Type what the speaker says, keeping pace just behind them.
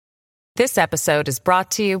This episode is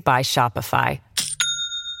brought to you by Shopify.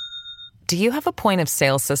 Do you have a point of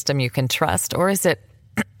sale system you can trust, or is it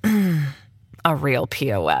a real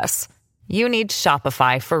POS? You need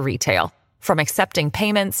Shopify for retail. From accepting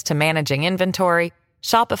payments to managing inventory,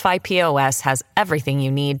 Shopify POS has everything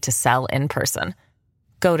you need to sell in person.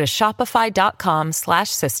 Go to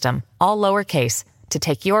shopify.com/system, all lowercase, to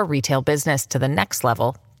take your retail business to the next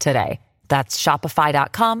level today. That's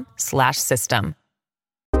shopify.com/system.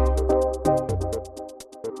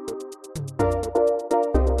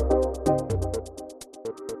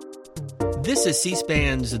 This is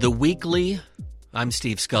C-SPAN's The Weekly. I'm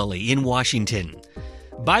Steve Scully in Washington.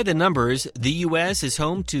 By the numbers, the U.S. is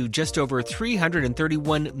home to just over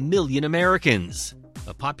 331 million Americans,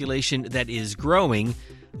 a population that is growing,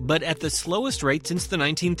 but at the slowest rate since the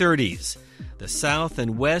 1930s. The South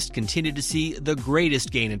and West continue to see the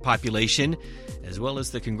greatest gain in population, as well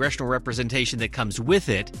as the congressional representation that comes with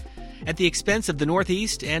it, at the expense of the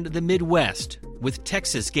Northeast and the Midwest, with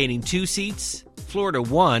Texas gaining 2 seats, Florida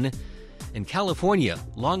 1, and California,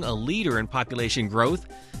 long a leader in population growth,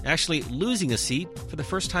 actually losing a seat for the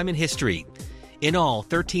first time in history. In all,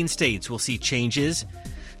 13 states will see changes.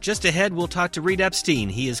 Just ahead, we'll talk to Reed Epstein.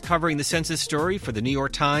 He is covering the census story for the New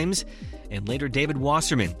York Times. And later, David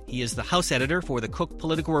Wasserman. He is the House editor for the Cook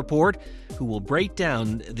Political Report, who will break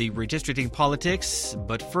down the redistricting politics.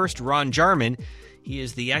 But first, Ron Jarman. He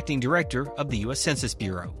is the acting director of the U.S. Census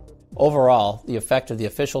Bureau. Overall, the effect of the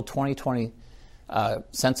official 2020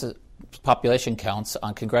 census population counts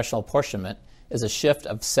on congressional apportionment is a shift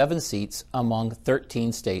of 7 seats among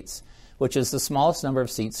 13 states, which is the smallest number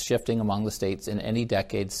of seats shifting among the states in any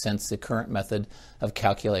decade since the current method of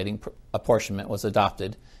calculating apportionment was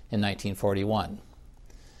adopted in 1941.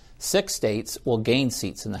 6 states will gain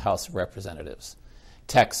seats in the House of Representatives.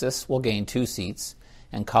 Texas will gain 2 seats,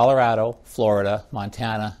 and Colorado, Florida,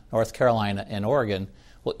 Montana, North Carolina, and Oregon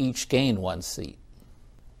will each gain 1 seat.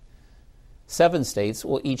 7 states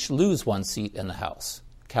will each lose 1 seat in the House: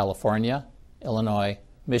 California, Illinois,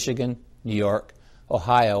 Michigan, New York,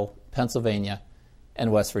 Ohio, Pennsylvania,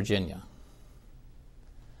 and West Virginia.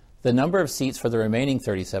 The number of seats for the remaining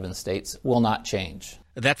 37 states will not change.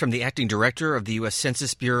 That from the acting director of the U.S.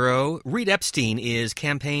 Census Bureau. Reed Epstein is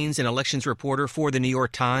campaigns and elections reporter for the New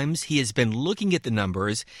York Times. He has been looking at the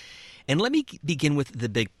numbers. And let me begin with the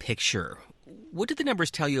big picture. What do the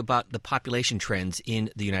numbers tell you about the population trends in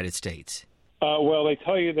the United States? Well, they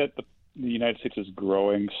tell you that the United States is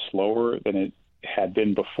growing slower than it had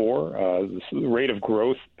been before. The rate of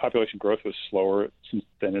growth, population growth, was slower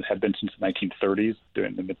than it had been since the 1930s,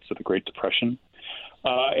 during the midst of the Great Depression.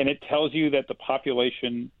 And it tells you that the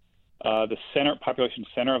population center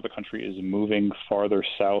of the country is moving farther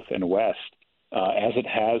south and west, as it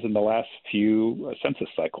has in the last few census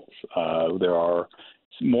cycles. There are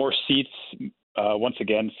more seats. Once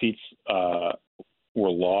again, seats were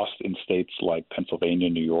lost in states like Pennsylvania,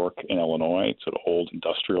 New York, and Illinois, sort of old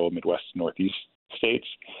industrial Midwest and Northeast states,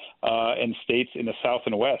 and states in the South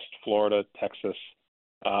and West, Florida, Texas,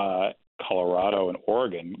 Colorado, and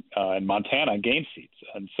Oregon, and Montana gained seats.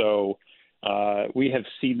 And so we have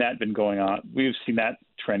seen that We've seen that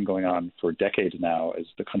trend going on for decades now as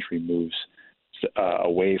the country moves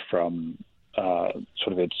away from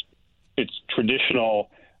sort of its traditional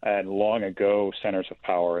and long ago centers of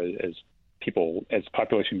power as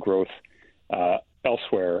population growth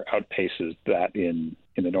elsewhere outpaces that in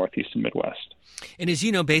the Northeast and Midwest. And as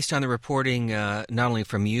you know, based on the reporting not only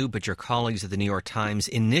from you but your colleagues at the New York Times,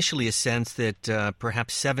 initially a sense that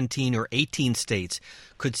perhaps 17 or 18 states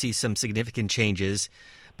could see some significant changes,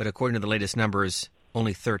 but according to the latest numbers,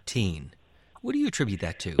 only 13. What do you attribute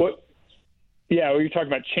that to? You're talking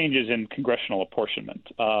about changes in congressional apportionment.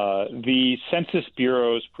 The Census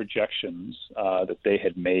Bureau's projections that they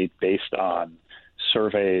had made based on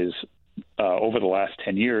surveys over the last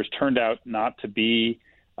 10 years turned out to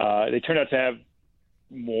have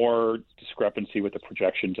more discrepancy with the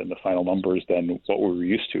projections and the final numbers than what we were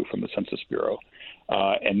used to from the Census Bureau.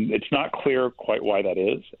 And it's not clear quite why that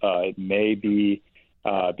is. It may be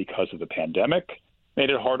because of the pandemic made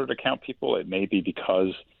it harder to count people. It may be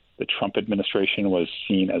because the Trump administration was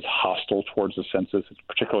seen as hostile towards the census,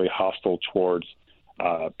 particularly hostile towards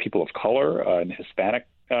people of color and Hispanic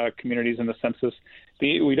communities in the census.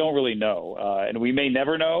 We don't really know, and we may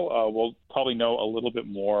never know. We'll probably know a little bit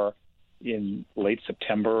more in late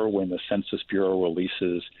September when the Census Bureau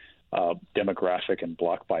releases demographic and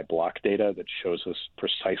block-by-block data that shows us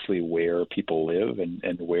precisely where people live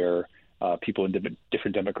and where people in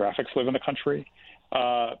different demographics live in the country.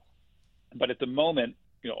 But at the moment,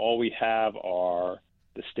 all we have are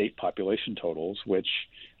the state population totals, which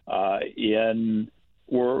in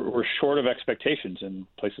we're short of expectations in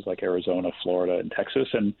places like Arizona, Florida, and Texas,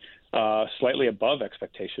 and slightly above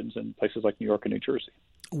expectations in places like New York and New Jersey.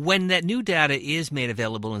 When that new data is made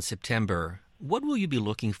available in September, what will you be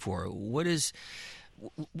looking for? What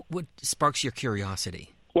sparks your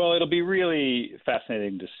curiosity? Well, it'll be really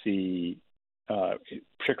fascinating to see,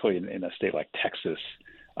 particularly in a state like Texas,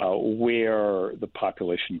 where the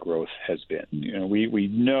population growth has been. We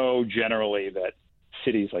know generally that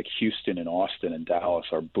cities like Houston and Austin and Dallas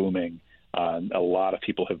are booming. A lot of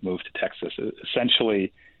people have moved to Texas.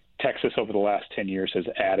 Essentially, Texas over the last 10 years has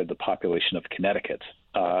added the population of Connecticut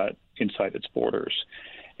inside its borders.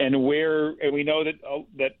 And we know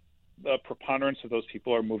that the preponderance of those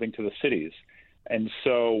people are moving to the cities. And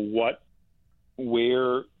so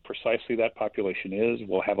where precisely that population is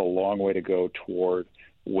will have a long way to go toward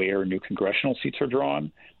where new congressional seats are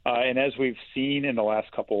drawn. And as we've seen in the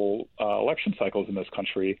last couple election cycles in this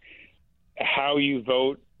country, how you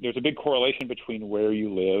vote, there's a big correlation between where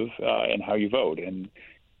you live and how you vote. And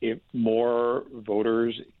if more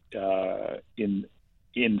voters in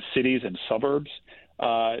cities and suburbs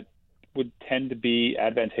would tend to be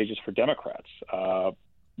advantageous for Democrats.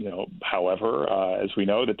 However, as we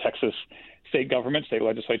know, the Texas state government, state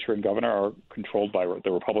legislature, and governor are controlled by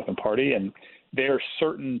the Republican Party, and they're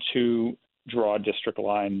certain to draw district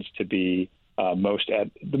lines to be the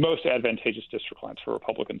most advantageous district lines for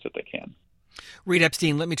Republicans that they can. Reed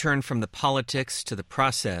Epstein, let me turn from the politics to the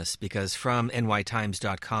process, because from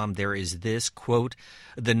nytimes.com there is this, quote,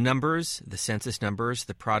 "The numbers, the census numbers,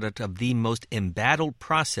 the product of the most embattled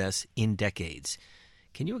process in decades."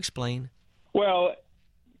 Can you explain? Well,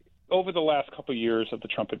 over the last couple of years of the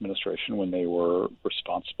Trump administration, when they were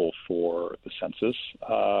responsible for the census,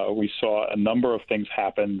 we saw a number of things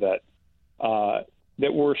happen that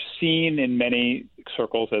were seen in many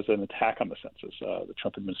circles as an attack on the census. The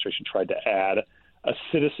Trump administration tried to add a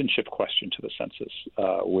citizenship question to the census,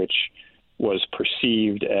 which was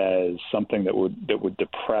perceived as something that would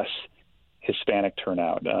depress Hispanic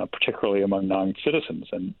turnout, particularly among non-citizens.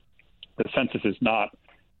 And the census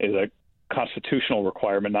is a constitutional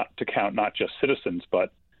requirement not to count not just citizens,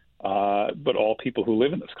 but all people who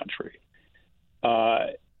live in this country.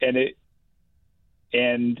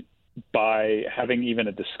 And by having even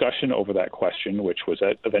a discussion over that question, which was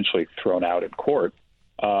eventually thrown out in court,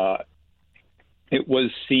 it was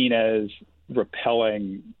seen as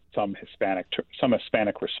repelling some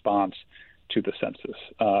Hispanic response to the census.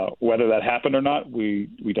 Whether that happened or not, we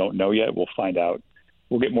don't know yet. We'll find out.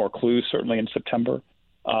 We'll get more clues certainly in September.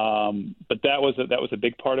 But that was a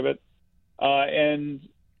big part of it. And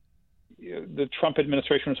the Trump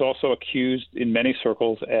administration was also accused in many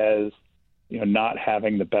circles as not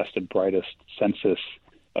having the best and brightest census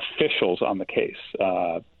officials on the case.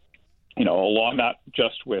 Along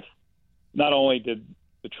not only did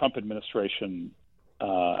the Trump administration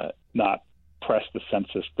not press the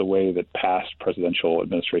census the way that past presidential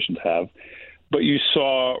administrations have, but you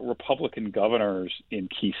saw Republican governors in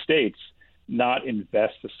key states not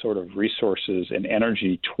invest the sort of resources and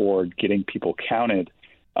energy toward getting people counted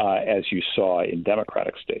as you saw in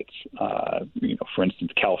Democratic states. For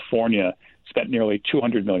instance, California spent nearly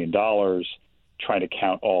 $200 million trying to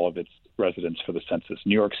count all of its residents for the census.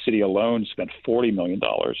 New York City alone spent $40 million.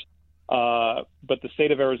 But the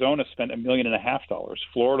state of Arizona spent $1.5 million.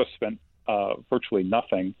 Florida spent virtually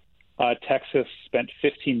nothing. Texas spent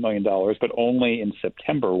 $15 million, but only in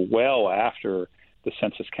September, well after the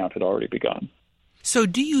census count had already begun. So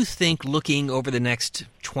do you think, looking over the next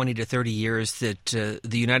 20 to 30 years, that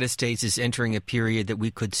the United States is entering a period that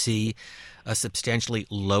we could see a substantially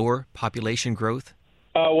lower population growth?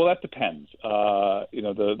 Well, that depends.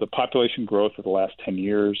 The population growth of the last 10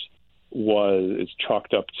 years is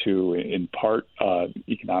chalked up to, in part,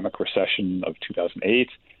 economic recession of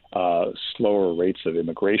 2008, slower rates of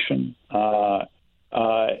immigration,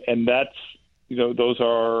 and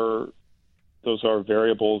those are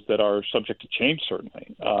variables that are subject to change.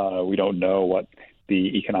 Certainly, we don't know what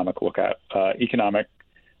the economic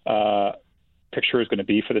picture is going to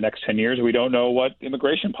be for the next 10 years. We don't know what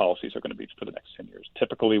immigration policies are going to be for the next 10 years.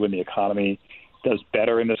 Typically, when the economy does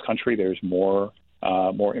better in this country, there's more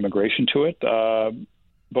immigration to it.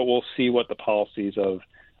 But we'll see what the policies of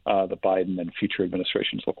the Biden and future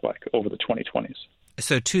administrations look like over the 2020s.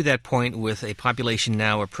 So to that point, with a population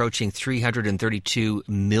now approaching 332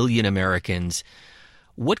 million Americans,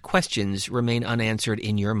 what questions remain unanswered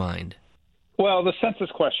in your mind? Well, the census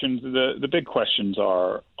questions, the big questions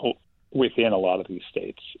are within a lot of these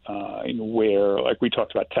states, where, like we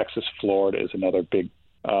talked about, Texas, Florida is another big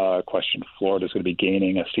question. Florida is going to be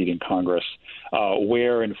gaining a seat in Congress.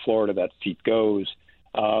 Where in Florida that seat goes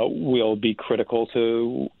will be critical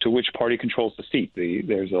to which party controls the seat.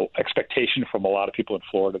 There's an expectation from a lot of people in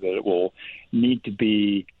Florida that it will need to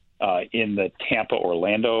be in the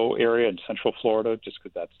Tampa-Orlando area in central Florida, just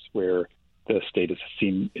because that's where the state has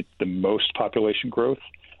seen the most population growth.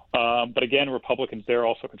 But again, Republicans there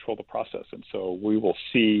also control the process. And so we will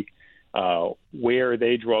see where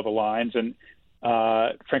they draw the lines. And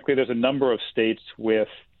frankly, there's a number of states with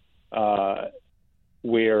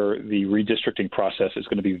where the redistricting process is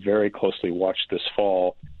going to be very closely watched this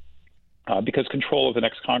fall because control of the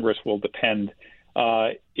next Congress will depend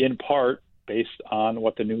in part based on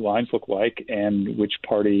what the new lines look like and which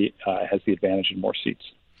party has the advantage in more seats.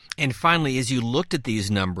 And finally, as you looked at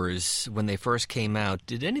these numbers when they first came out,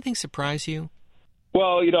 did anything surprise you?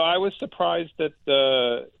 Well, I was surprised that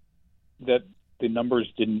the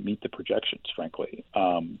numbers didn't meet the projections, frankly.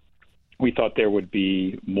 We thought there would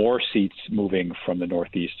be more seats moving from the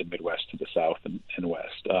Northeast and Midwest to the South and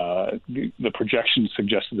West. The projections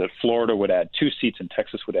suggested that Florida would add 2 seats and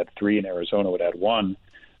Texas would add 3 and Arizona would add 1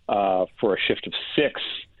 for a shift of 6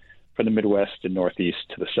 from the Midwest and Northeast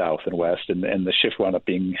to the South and West. And the shift wound up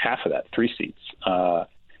being half of that, 3 seats.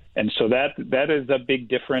 And so that is a big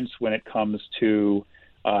difference when it comes to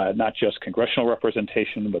not just congressional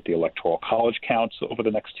representation, but the Electoral College counts over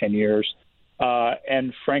the next 10 years.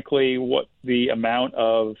 And frankly, what the amount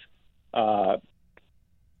of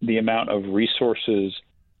resources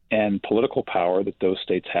and political power that those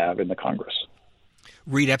states have in the Congress.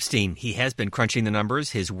 Reed Epstein, he has been crunching the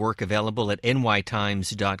numbers. His work available at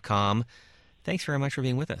nytimes.com. Thanks very much for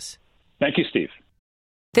being with us. Thank you, Steve.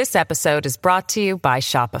 This episode is brought to you by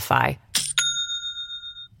Shopify.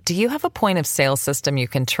 Do you have a point of sale system you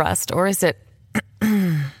can trust, or is it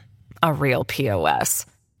a real POS?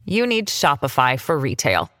 You need Shopify for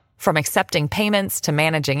retail. From accepting payments to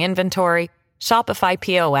managing inventory, Shopify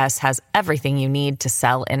POS has everything you need to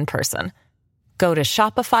sell in person. Go to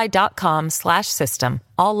shopify.com/system,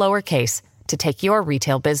 all lowercase, to take your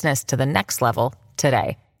retail business to the next level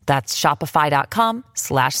today. That's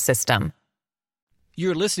shopify.com/system.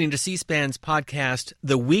 You're listening to C-SPAN's podcast,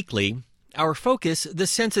 The Weekly. Our focus, the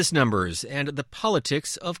census numbers and the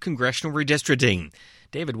politics of congressional redistricting.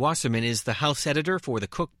 David Wasserman is the House editor for the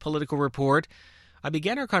Cook Political Report. I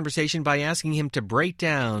began our conversation by asking him to break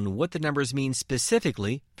down what the numbers mean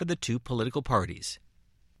specifically for the two political parties.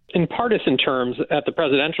 In partisan terms, at the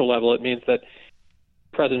presidential level, it means that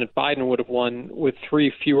President Biden would have won with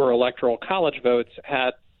 3 fewer electoral college votes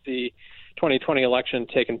had the 2020 election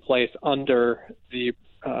taken place under the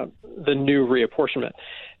new reapportionment.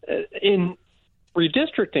 In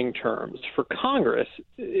redistricting terms, for Congress,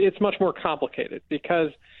 it's much more complicated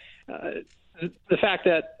because the fact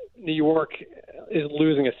that New York is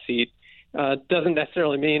losing a seat doesn't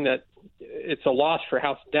necessarily mean that it's a loss for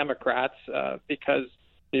House Democrats because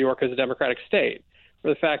New York is a Democratic state, or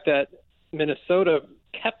the fact that Minnesota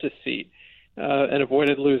kept a seat and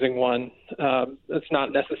avoided losing one. It's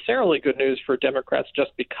not necessarily good news for Democrats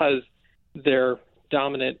just because they're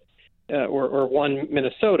dominant or won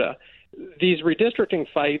Minnesota. These redistricting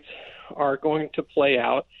fights are going to play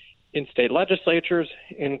out in state legislatures,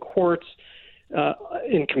 in courts,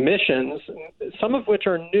 in commissions, some of which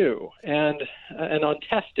are new and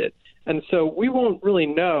untested. And so we won't really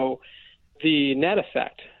know the net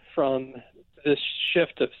effect from this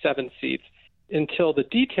shift of 7 seats until the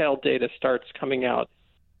detailed data starts coming out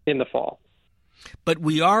in the fall. But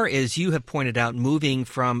we are, as you have pointed out, moving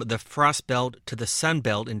from the Frost Belt to the Sun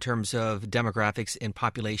Belt in terms of demographics and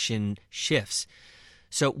population shifts.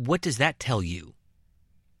 So what does that tell you?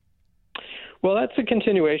 Well, that's a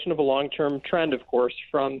continuation of a long-term trend, of course,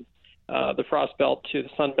 from the Frost Belt to the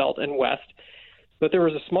Sun Belt and West. But there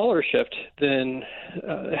was a smaller shift than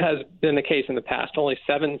has been the case in the past. Only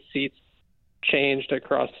 7 seats changed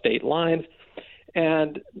across state lines.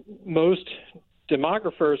 And most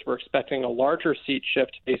demographers were expecting a larger seat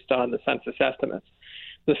shift based on the census estimates.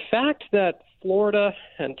 The fact that Florida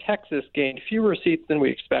and Texas gained fewer seats than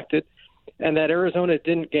we expected and that Arizona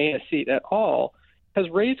didn't gain a seat at all has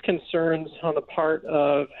raised concerns on the part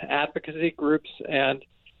of advocacy groups and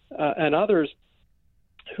others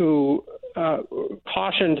who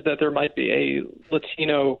cautioned that there might be a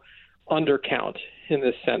Latino undercount in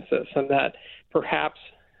this census and that perhaps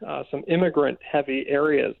some immigrant-heavy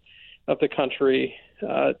areas of the country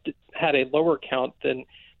had a lower count than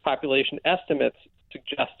population estimates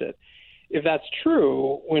suggested. If that's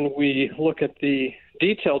true, when we look at the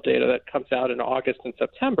detailed data that comes out in August and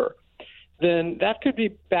September, then that could be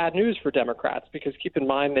bad news for Democrats because keep in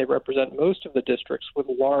mind they represent most of the districts with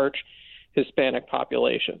large Hispanic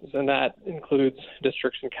populations, and that includes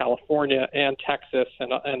districts in California and Texas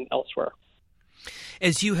and elsewhere.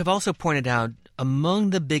 As you have also pointed out, among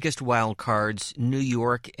the biggest wild cards, New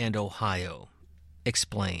York and Ohio.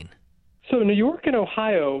 Explain. So New York and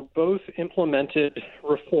Ohio both implemented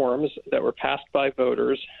reforms that were passed by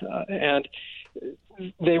voters, and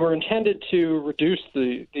they were intended to reduce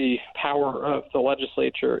the power of the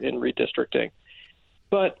legislature in redistricting.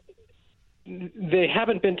 But they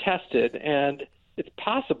haven't been tested, and it's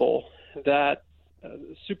possible that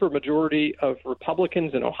the supermajority of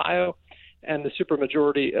Republicans in Ohio and the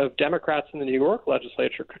supermajority of Democrats in the New York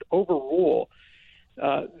legislature could overrule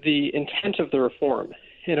the intent of the reform.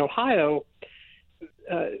 In Ohio,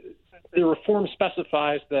 the reform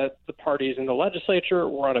specifies that the parties in the legislature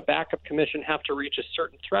or on a backup commission have to reach a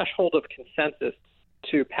certain threshold of consensus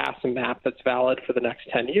to pass a map that's valid for the next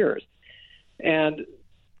 10 years. And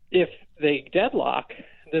if they deadlock,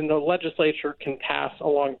 then the legislature can pass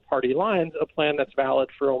along party lines a plan that's valid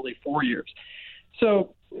for only 4 years.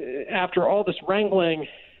 So after all this wrangling,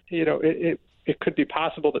 it could be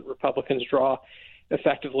possible that Republicans draw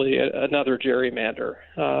effectively another gerrymander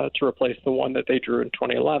to replace the one that they drew in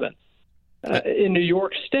 2011. In New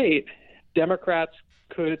York State, Democrats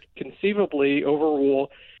could conceivably overrule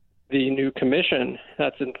the new commission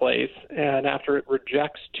that's in place, and after it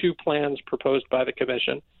rejects two plans proposed by the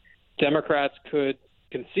commission, Democrats could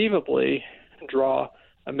conceivably draw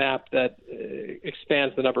a map that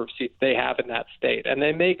expands the number of seats they have in that state. And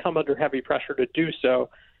they may come under heavy pressure to do so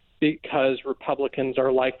because Republicans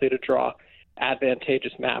are likely to draw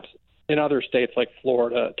advantageous maps in other states like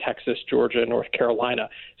Florida, Texas, Georgia, North Carolina.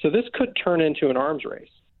 So this could turn into an arms race.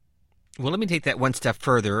 Well, let me take that one step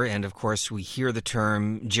further. And, of course, we hear the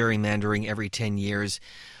term gerrymandering every 10 years.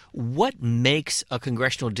 What makes a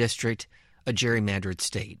congressional district a gerrymandered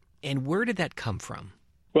state? And where did that come from?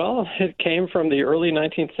 Well, it came from the early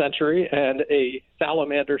 19th century and a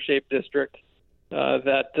salamander-shaped district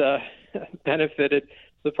that benefited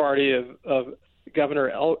the party of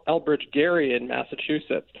Governor Elbridge Gerry in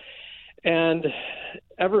Massachusetts. And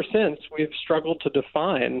ever since, we've struggled to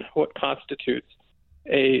define what constitutes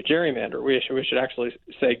a gerrymander. We should actually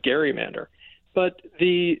say gerrymander. But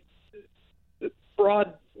the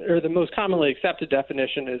broad, or the most commonly accepted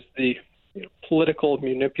definition is the political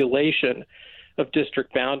manipulation of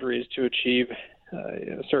district boundaries to achieve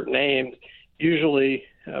certain aims, usually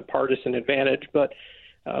partisan advantage. But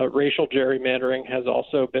racial gerrymandering has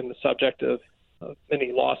also been the subject of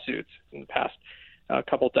many lawsuits in the past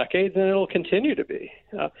couple decades, and it'll continue to be.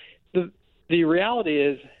 The reality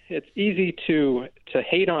is it's easy to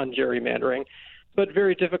hate on gerrymandering, but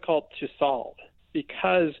very difficult to solve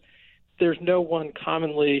because there's no one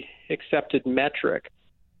commonly accepted metric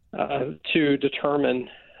to determine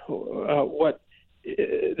what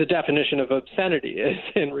the definition of obscenity is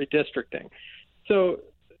in redistricting. So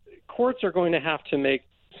courts are going to have to make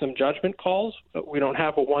some judgment calls. We don't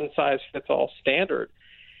have a one-size-fits-all standard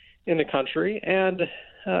in the country, and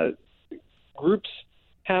groups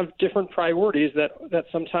have different priorities that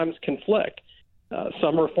sometimes conflict.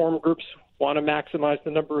 Some reform groups want to maximize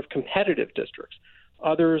the number of competitive districts.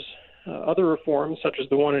 Other reforms, such as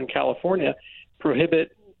the one in California,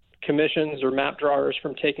 prohibit commissions or map drawers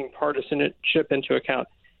from taking partisanship into account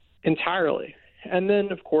entirely. And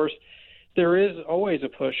then, of course, there is always a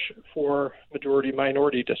push for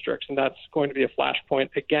majority-minority districts, and that's going to be a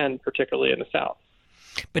flashpoint, again, particularly in the South.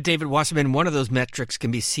 But David Wasserman, one of those metrics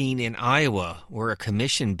can be seen in Iowa, where a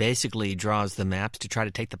commission basically draws the maps to try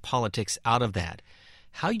to take the politics out of that.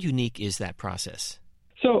 How unique is that process?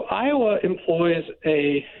 So Iowa employs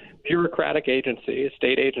a bureaucratic agency, a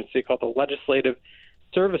state agency called the Legislative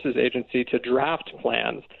Services Agency, to draft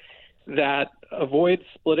plans that avoid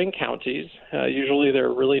splitting counties. Usually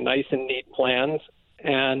they're really nice and neat plans,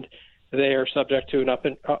 and they are subject to an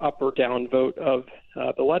up or down vote of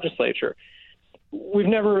the legislature. We've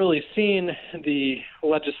never really seen the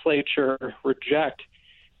legislature reject,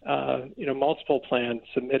 multiple plans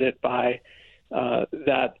submitted by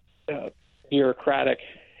that bureaucratic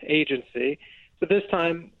agency. But this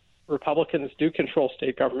time, Republicans do control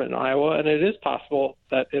state government in Iowa, and it is possible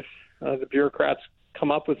that if the bureaucrats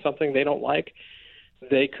come up with something they don't like,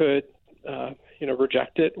 they could,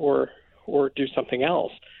 reject it or do something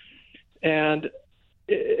else. And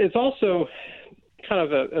it's also kind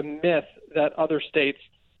of a myth that other states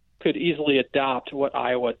could easily adopt what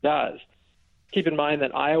Iowa does. Keep in mind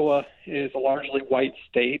that Iowa is a largely white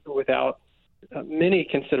state without many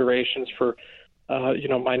considerations for,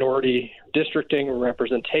 minority districting or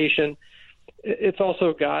representation. It's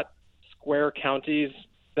also got square counties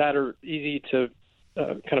that are easy to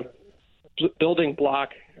kind of building block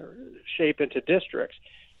or shape into districts.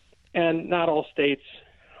 And not all states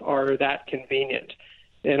are that convenient.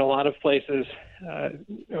 In a lot of places,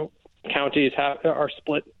 counties are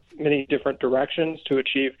split many different directions to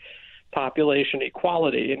achieve population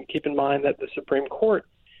equality. And keep in mind that the Supreme Court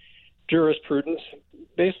jurisprudence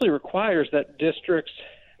basically requires that districts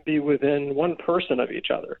be within one person of each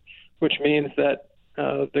other, which means that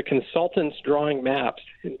the consultants drawing maps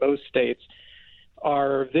in most states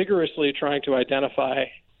are vigorously trying to identify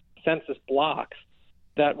census blocks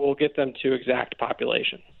that will get them to exact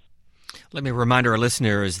population. Let me remind our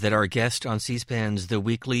listeners that our guest on C-SPAN's The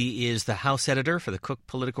Weekly is the House editor for the Cook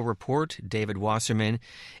Political Report, David Wasserman.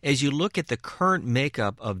 As you look at the current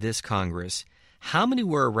makeup of this Congress, how many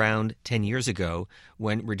were around 10 years ago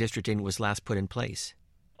when redistricting was last put in place?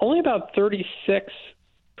 Only about 36%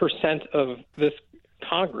 of this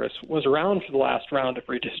Congress was around for the last round of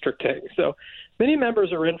redistricting. So many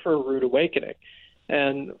members are in for a rude awakening.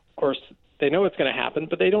 And, of course, they know it's going to happen,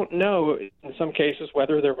 but they don't know, in some cases,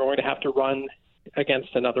 whether they're going to have to run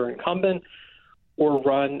against another incumbent or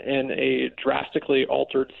run in a drastically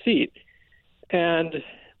altered seat. And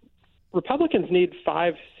Republicans need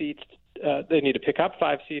 5 seats. They need to pick up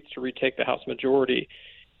 5 seats to retake the House majority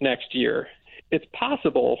next year. It's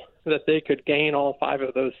possible that they could gain all 5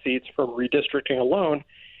 of those seats from redistricting alone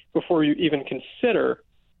before you even consider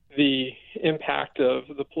the impact of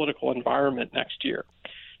the political environment next year.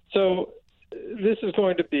 So this is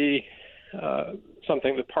going to be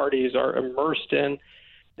something the parties are immersed in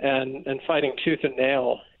and fighting tooth and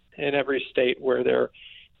nail in every state where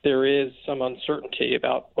there is some uncertainty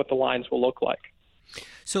about what the lines will look like.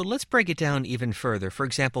 So let's break it down even further. For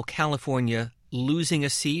example, California losing a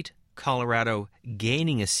seat, Colorado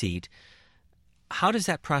gaining a seat. How does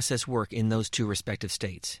that process work in those two respective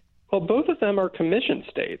states? Well, both of them are commission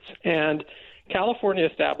states, and California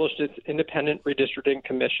established its independent redistricting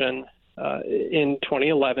commission in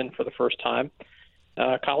 2011 for the first time.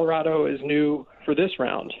 Colorado is new for this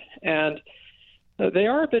round, and they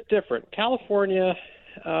are a bit different. California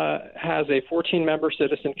has a 14-member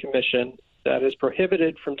citizen commission that is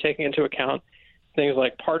prohibited from taking into account things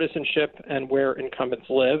like partisanship and where incumbents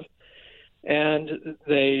live. And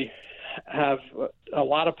they have a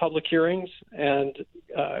lot of public hearings and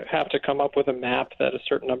have to come up with a map that a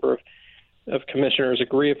certain number of commissioners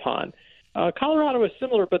agree upon. Colorado is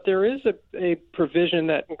similar, but there is a provision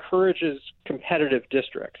that encourages competitive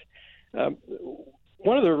districts.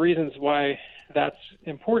 One of the reasons why that's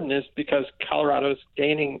important is because Colorado is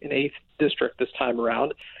gaining an 8th district this time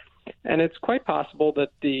around, and it's quite possible that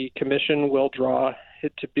the commission will draw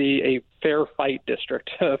it to be a fair fight district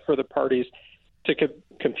for the parties to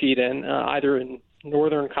compete in, either in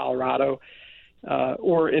northern Colorado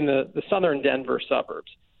or in the southern Denver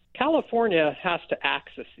suburbs. California has to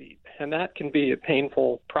axe a seat, and that can be a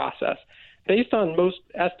painful process. Based on most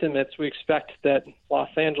estimates, we expect that Los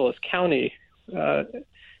Angeles County,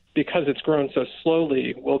 because it's grown so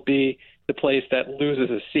slowly, will be the place that loses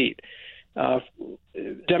a seat.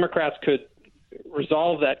 Democrats could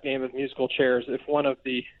resolve that game of musical chairs if one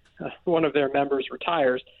of their members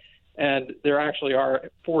retires, and there actually are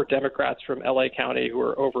 4 Democrats from LA County who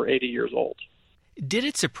are over 80 years old. Did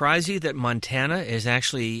it surprise you that Montana is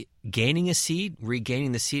actually gaining a seat,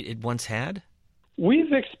 regaining the seat it once had?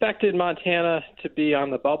 We've expected Montana to be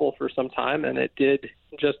on the bubble for some time, and it did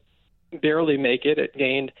just barely make it. It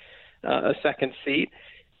gained a second seat.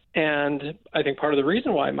 And I think part of the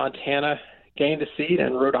reason why Montana gained a seat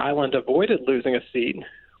and Rhode Island avoided losing a seat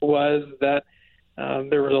was that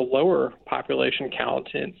there was a lower population count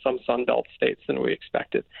in some Sunbelt states than we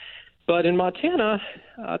expected. But in Montana,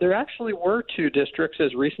 there actually were 2 districts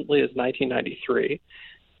as recently as 1993.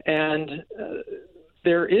 And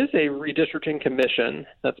there is a redistricting commission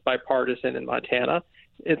that's bipartisan in Montana.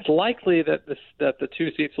 It's likely that the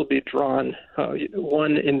 2 seats will be drawn,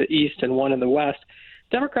 one in the east and one in the west.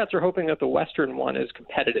 Democrats are hoping that the western one is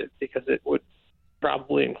competitive because it would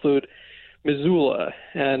probably include Missoula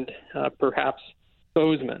and perhaps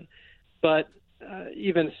Bozeman. But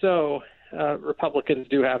even so, Republicans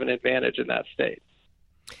do have an advantage in that state.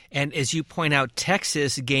 And as you point out,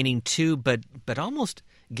 Texas gaining 2, but almost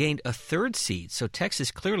gained a 3rd seat. So Texas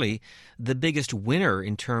clearly the biggest winner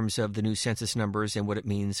in terms of the new census numbers and what it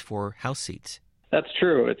means for House seats. That's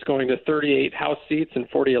true. It's going to 38 House seats and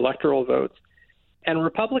 40 electoral votes. And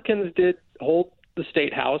Republicans did hold the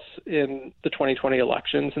state House in the 2020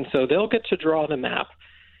 elections, and so they'll get to draw the map.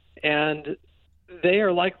 And they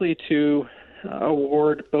are likely to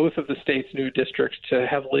award both of the state's new districts to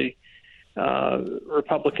heavily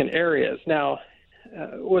Republican areas. Now,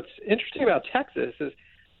 what's interesting about Texas is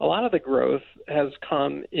a lot of the growth has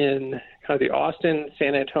come in kind of the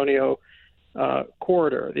Austin-San Antonio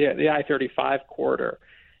corridor, the I-35 corridor.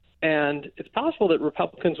 And it's possible that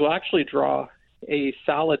Republicans will actually draw a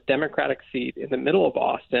solid Democratic seat in the middle of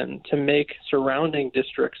Austin to make surrounding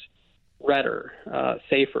districts redder,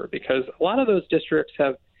 safer, because a lot of those districts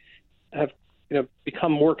have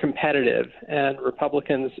become more competitive, and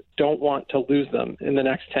Republicans don't want to lose them in the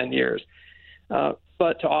next 10 years.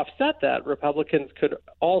 But to offset that, Republicans could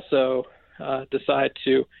also decide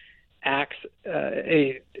to axe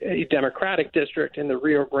a Democratic district in the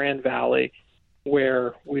Rio Grande Valley,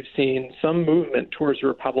 where we've seen some movement towards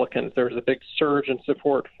Republicans. There was a big surge in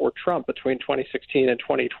support for Trump between 2016 and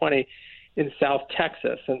 2020 in South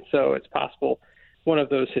Texas. And so it's possible one of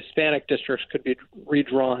those Hispanic districts could be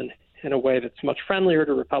redrawn in a way that's much friendlier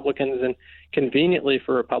to Republicans, and conveniently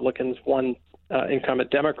for Republicans, one incumbent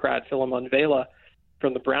Democrat, Philemon Vela,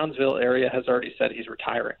 from the Brownsville area, has already said he's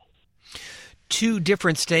retiring. Two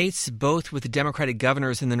different states, both with Democratic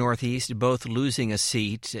governors in the Northeast, both losing a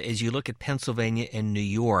seat. As you look at Pennsylvania and New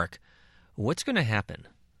York, what's going to happen?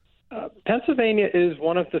 Pennsylvania is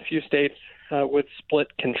one of the few states with split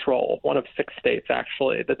control, one of 6 states,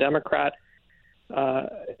 actually. The Democrat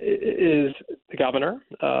is the governor.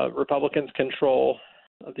 Republicans control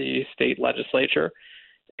the state legislature.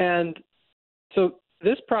 And so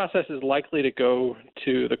this process is likely to go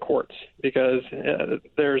to the courts because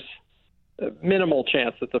there's a minimal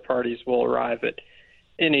chance that the parties will arrive at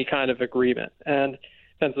any kind of agreement. And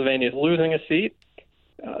Pennsylvania is losing a seat.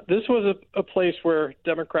 This was a place where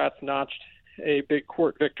Democrats notched a big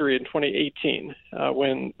court victory in 2018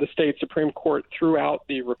 when the state Supreme Court threw out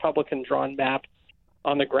the Republican-drawn map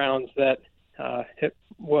on the grounds that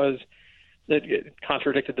it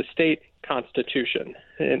contradicted the state constitution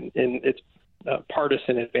in its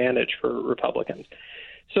partisan advantage for Republicans.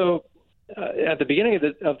 So at the beginning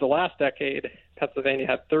of the last decade, Pennsylvania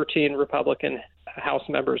had 13 Republican House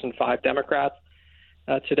members and 5 Democrats.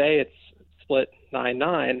 Today it's split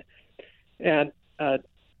 9-9. And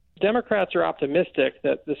Democrats are optimistic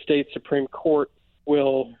that the state Supreme Court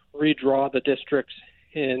will redraw the districts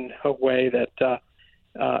in a way that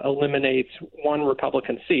eliminates one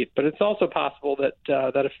Republican seat. But it's also possible that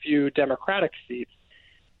a few Democratic seats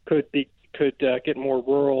could get more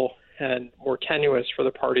rural and more tenuous for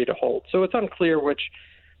the party to hold. So it's unclear which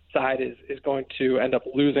side is going to end up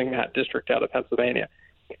losing that district out of Pennsylvania.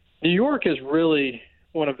 New York is really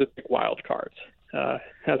one of the big wild cards.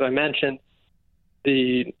 As I mentioned,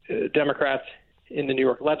 the Democrats in the New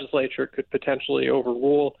York legislature could potentially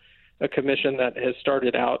overrule a commission that has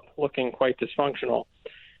started out looking quite dysfunctional.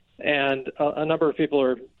 And a number of people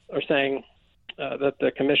are saying that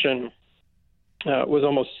the commission was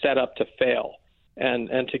almost set up to fail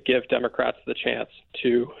and to give Democrats the chance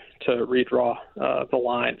to redraw the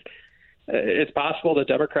line. It's possible that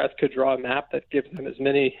Democrats could draw a map that gives them as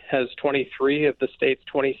many as 23 of the state's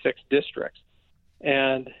 26 districts.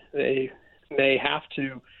 And they may have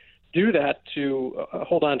to do that to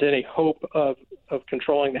hold on to any hope of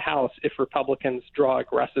controlling the House if Republicans draw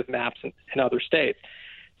aggressive maps in other states.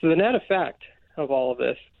 So the net effect of all of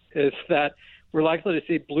this is that we're likely to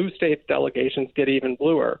see blue states' delegations get even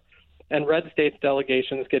bluer and red states'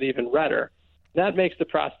 delegations get even redder. That makes the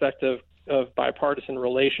prospect of bipartisan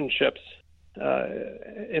relationships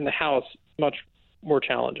in the House much more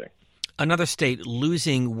challenging. Another state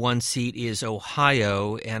losing one seat is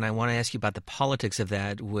Ohio, and I want to ask you about the politics of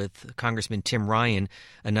that with Congressman Tim Ryan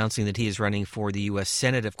announcing that he is running for the U.S.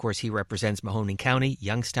 Senate. Of course, he represents Mahoning County,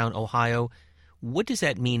 Youngstown, Ohio. What does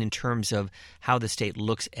that mean in terms of how the state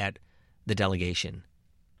looks at the delegation?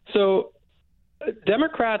 So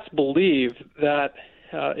Democrats believe that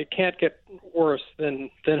it can't get worse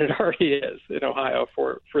than it already is in Ohio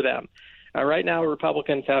for them. Right now,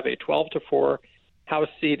 Republicans have a 12-4 House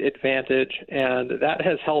seat advantage, and that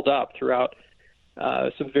has held up throughout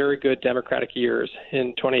some very good Democratic years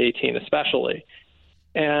in 2018 especially.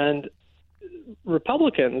 And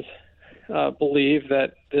Republicans believe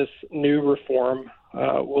that this new reform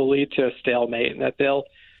will lead to a stalemate and that they'll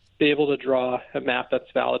be able to draw a map that's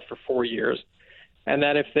valid for 4 years, and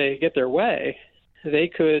that if they get their way, they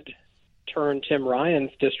could turn Tim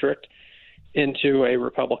Ryan's district into a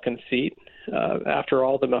Republican seat. After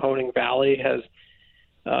all, the Mahoning Valley has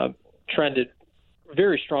trended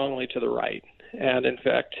very strongly to the right. And in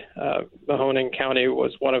fact, Mahoning County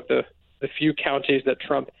was one of the few counties that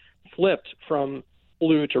Trump flipped from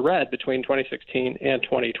blue to red between 2016 and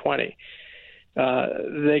 2020.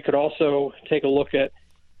 They could also take a look at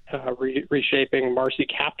reshaping Marcy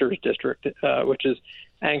Kaptur's district, which is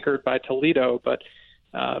anchored by Toledo, but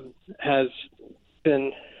has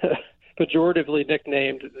been pejoratively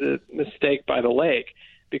nicknamed the mistake by the lake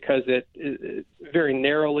because it very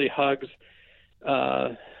narrowly hugs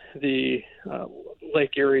the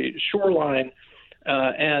Lake Erie shoreline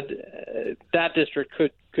and that district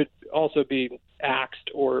could also be axed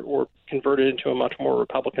or converted into a much more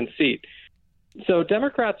Republican seat. So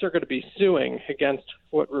Democrats are going to be suing against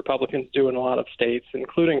what Republicans do in a lot of states,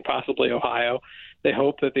 including possibly Ohio. They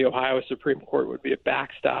hope that the Ohio Supreme Court would be a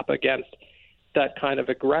backstop against that kind of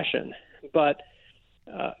aggression. But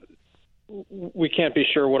we can't be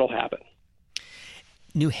sure what will happen.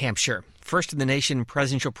 New Hampshire, first in the nation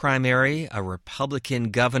presidential primary, a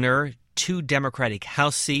Republican governor, 2 Democratic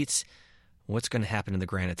House seats. What's going to happen in the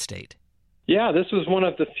Granite State? Yeah, this was one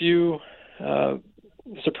of the few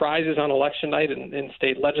surprises on election night in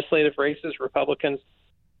state legislative races. Republicans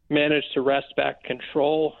managed to wrest back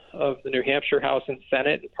control of the New Hampshire House and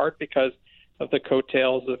Senate, in part because of the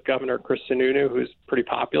coattails of Governor Chris Sununu, who's pretty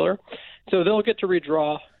popular. So they'll get to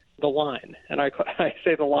redraw the line. And I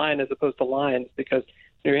say the line as opposed to lines because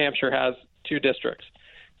New Hampshire has 2 districts.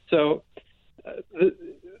 So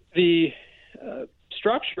the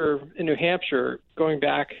structure in New Hampshire, going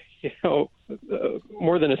back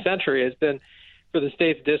more than a century, has been for the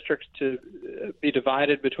state's districts to be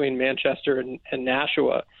divided between Manchester and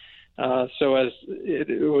Nashua. So as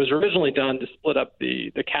it was originally done to split up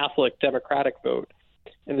the Catholic Democratic vote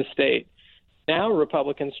in the state. Now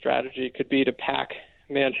Republican strategy could be to pack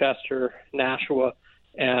Manchester, Nashua,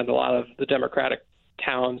 and a lot of the Democratic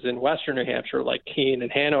towns in western New Hampshire like Keene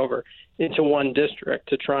and Hanover into one district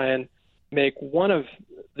to try and make one of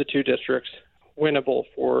the 2 districts winnable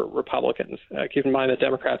for Republicans. Keep in mind that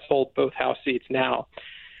Democrats hold both House seats now.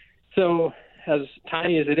 So as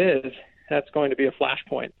tiny as it is, that's going to be a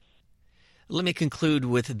flashpoint. Let me conclude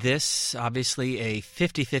with this. Obviously, a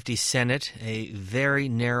 50-50 Senate, a very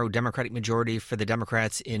narrow Democratic majority for the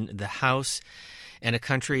Democrats in the House, and a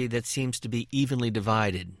country that seems to be evenly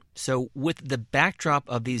divided. So with the backdrop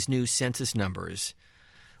of these new census numbers,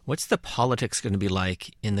 what's the politics going to be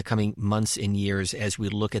like in the coming months and years as we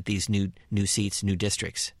look at these new seats, new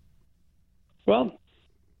districts? Well,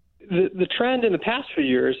 the trend in the past few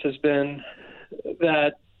years has been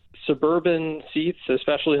that suburban seats,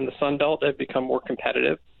 especially in the Sun Belt, have become more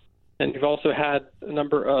competitive. And you've also had a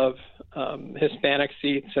number of Hispanic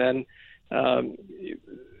seats and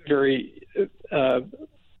very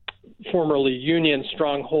formerly Union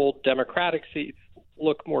stronghold Democratic seats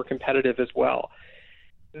look more competitive as well.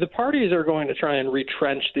 The parties are going to try and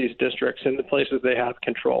retrench these districts in the places they have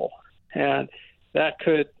control. And that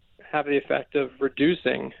could have the effect of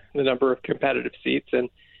reducing the number of competitive seats and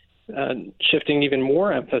shifting even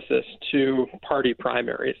more emphasis to party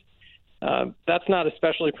primaries. That's not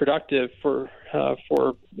especially productive for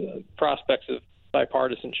prospects of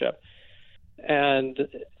bipartisanship. And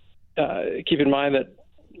keep in mind that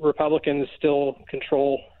Republicans still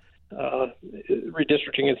control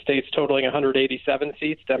redistricting in states totaling 187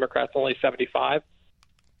 seats, Democrats only 75.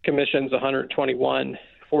 Commissions 121,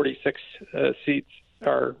 46 seats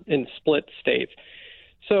are in split states.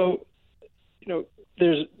 So,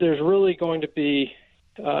 there's really going to be,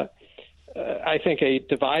 I think, a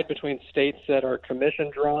divide between states that are commission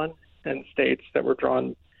drawn and states that were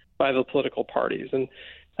drawn by the political parties. And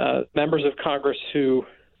members of Congress who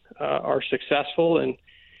are successful in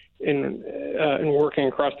working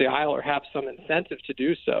across the aisle or have some incentive to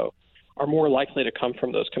do so are more likely to come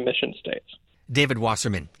from those commission states. David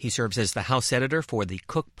Wasserman, he serves as the House editor for the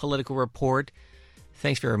Cook Political Report.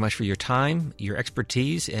 Thanks very much for your time, your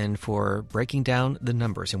expertise, and for breaking down the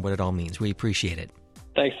numbers and what it all means. We appreciate it.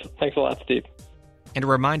 Thanks a lot, Steve. And a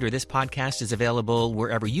reminder, this podcast is available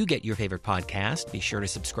wherever you get your favorite podcast. Be sure to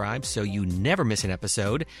subscribe so you never miss an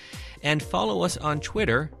episode. And follow us on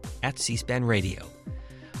Twitter at C-SPAN Radio.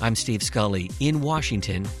 I'm Steve Scully in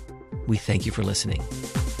Washington. We thank you for listening.